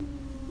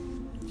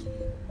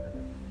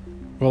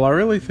Well, I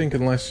really think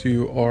unless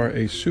you are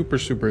a super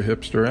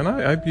hipster, and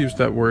I've used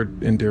that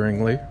word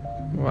endearingly.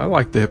 Well, I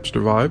like the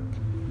hipster vibe.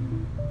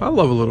 I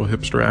love a little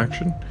hipster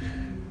action.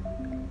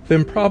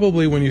 Then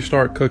probably when you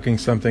start cooking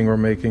something or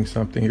making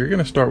something, you're going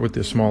to start with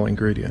the small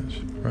ingredients,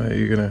 right?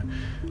 You're going to,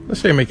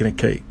 let's say you're making a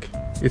cake.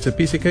 It's a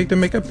piece of cake to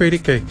make a pretty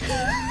cake.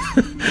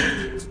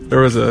 There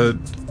was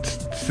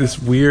this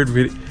weird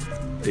video.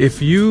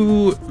 If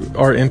you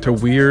are into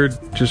weird,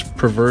 just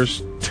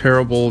perverse,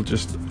 terrible,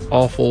 just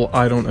awful,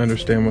 I don't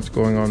understand what's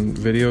going on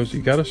videos,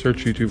 you gotta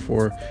search YouTube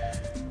for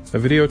a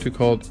video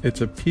called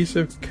 "It's a Piece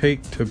of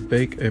Cake to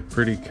Bake a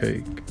Pretty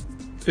Cake."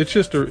 It's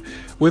just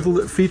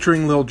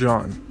featuring Lil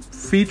Jon.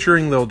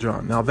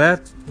 Now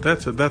that's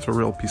a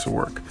real piece of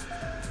work.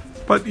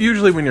 But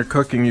usually when you're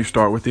cooking, you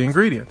start with the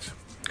ingredients.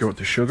 Go with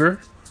the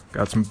sugar,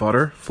 got some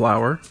butter,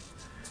 flour,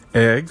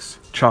 eggs,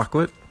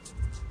 chocolate.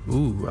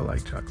 Ooh, I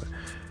like chocolate.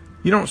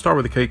 You don't start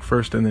with the cake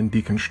first and then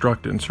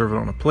deconstruct it and serve it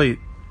on a plate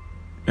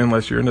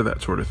unless you're into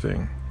that sort of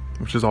thing,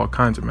 which is all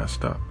kinds of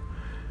messed up.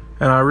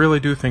 And I really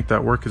do think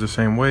that work is the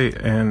same way.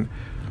 And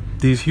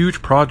these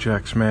huge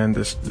projects, man,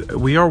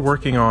 we are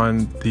working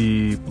on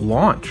the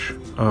launch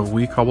of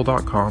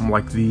WeCobble.com,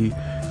 like the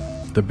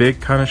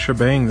big kind of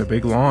shebang, the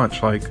big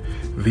launch, like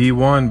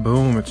V1,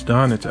 boom, it's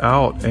done, it's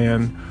out.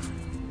 And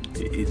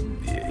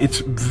it's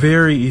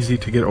very easy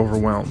to get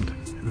overwhelmed.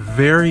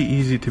 Very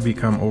easy to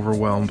become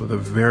overwhelmed with a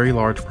very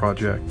large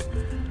project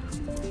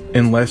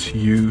unless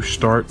you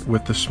start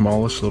with the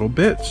smallest little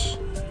bits.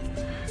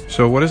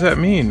 So what does that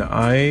mean?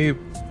 I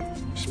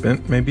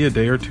spent maybe a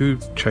day or two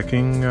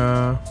checking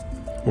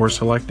or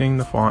selecting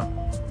the font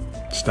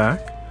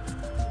stack,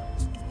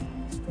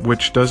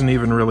 which doesn't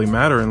even really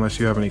matter unless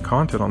you have any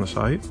content on the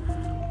site.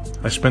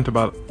 I spent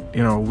about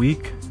a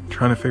week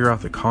trying to figure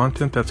out the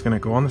content that's going to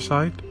go on the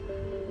site.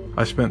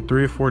 I spent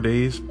 3 or 4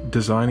 days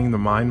designing the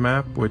mind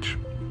map, which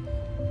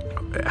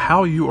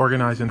how you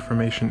organize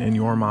information in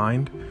your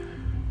mind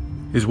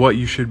is what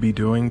you should be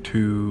doing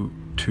to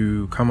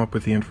come up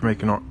with the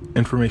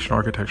information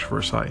architecture for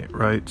a site,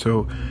 right?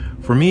 So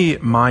for me,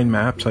 mind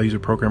maps, I use a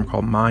program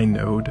called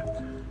MindNode,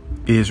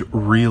 is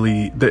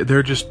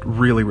they're just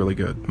really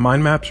good.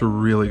 Mind maps are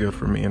really good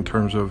for me in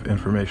terms of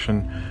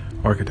information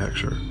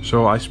architecture.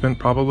 So I spent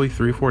probably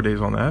 3 or 4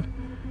 days on that,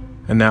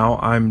 and now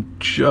I'm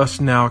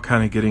just now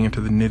kind of getting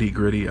into the nitty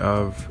gritty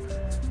of,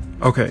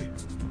 okay,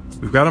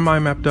 we've got a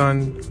mind map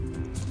done.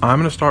 I'm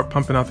going to start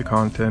pumping out the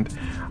content.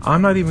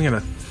 I'm not even going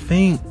to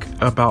think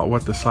about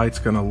what the site's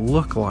going to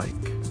look like.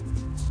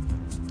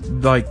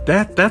 Like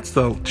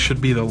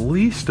should be the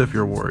least of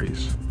your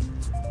worries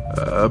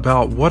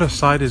about what a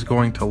site is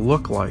going to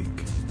look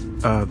like,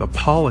 the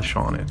polish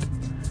on it,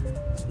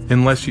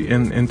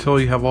 until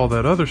you have all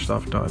that other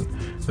stuff done.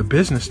 The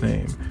business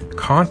name,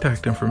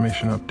 contact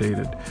information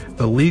updated,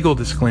 the legal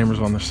disclaimers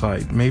on the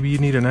site. Maybe you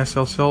need an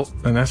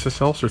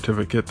SSL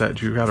certificate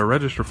that you got to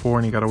register for,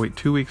 and you got to wait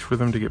 2 weeks for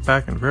them to get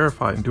back and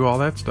verify and do all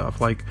that stuff.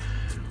 Like,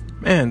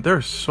 man,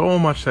 there's so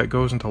much that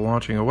goes into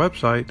launching a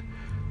website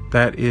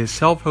that is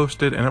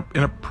self-hosted and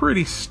in a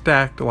pretty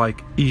stacked,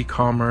 like,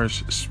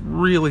 e-commerce,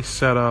 really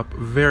set up,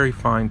 very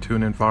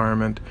fine-tuned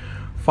environment.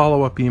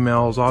 Follow-up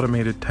emails,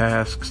 automated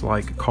tasks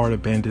like cart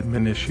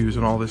abandonment issues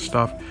and all this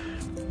stuff.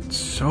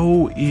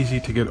 So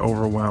easy to get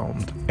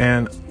overwhelmed,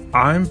 and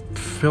I'm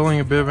feeling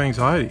a bit of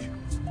anxiety,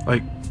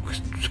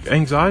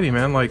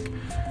 man, like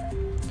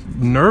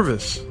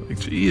nervous, like,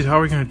 geez, how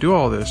are we going to do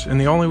all this?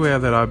 And the only way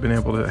that I've been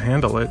able to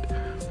handle it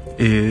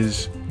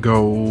is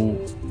go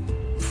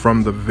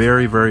from the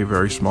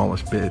very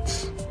smallest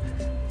bits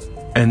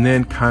and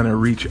then kind of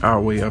reach our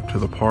way up to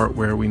the part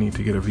where we need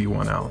to get a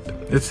V1 out.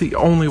 It's the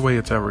only way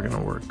it's ever going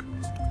to work.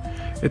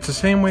 It's the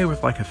same way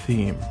with like a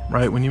theme,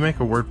 right? When you make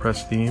a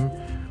WordPress theme,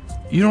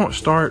 you don't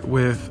start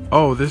with,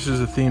 oh, this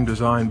is a theme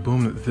design,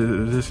 boom,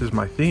 this is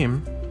my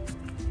theme.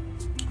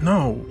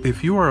 No,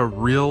 if you are a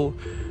real,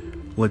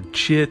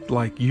 legit,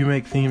 like, you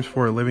make themes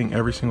for a living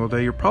every single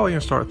day, you're probably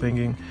going to start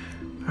thinking,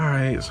 all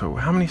right, so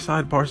how many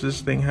sidebars does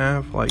this thing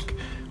have? Like,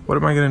 what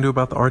am I going to do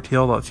about the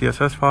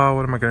RTL.css file?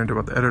 What am I going to do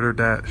about the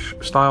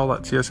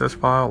editor-style.css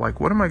file? Like,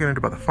 what am I going to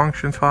do about the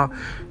functions file?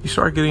 You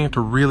start getting into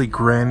really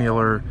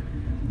granular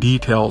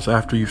details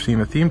after you've seen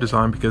a theme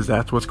design, because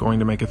that's what's going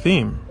to make a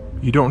theme.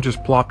 You don't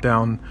just plop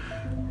down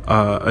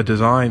a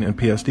design in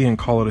PSD and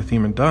call it a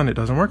theme and done. It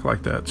doesn't work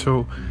like that.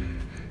 So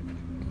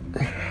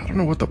I don't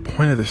know what the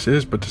point of this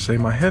is, but to say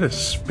my head is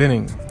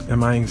spinning and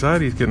my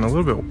anxiety is getting a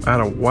little bit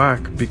out of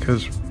whack,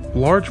 because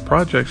large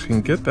projects can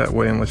get that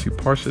way unless you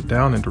parse it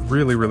down into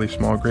really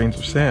small grains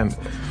of sand.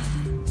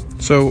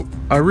 So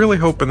I really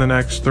hope in the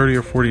next 30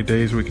 or 40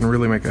 days we can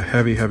really make a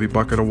heavy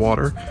bucket of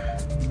water,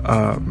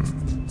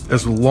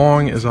 as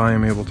long as I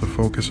am able to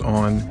focus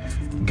on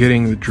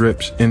getting the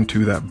drips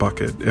into that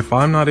bucket. If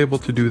I'm not able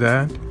to do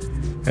that,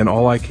 and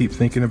all I keep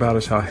thinking about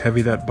is how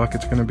heavy that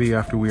bucket's going to be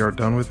after we are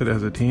done with it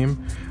as a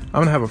team, I'm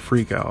going to have a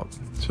freak out.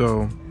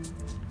 So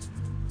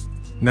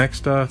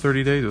next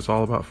 30 days, it's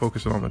all about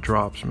focusing on the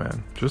drops,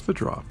 man. Just the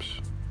drops.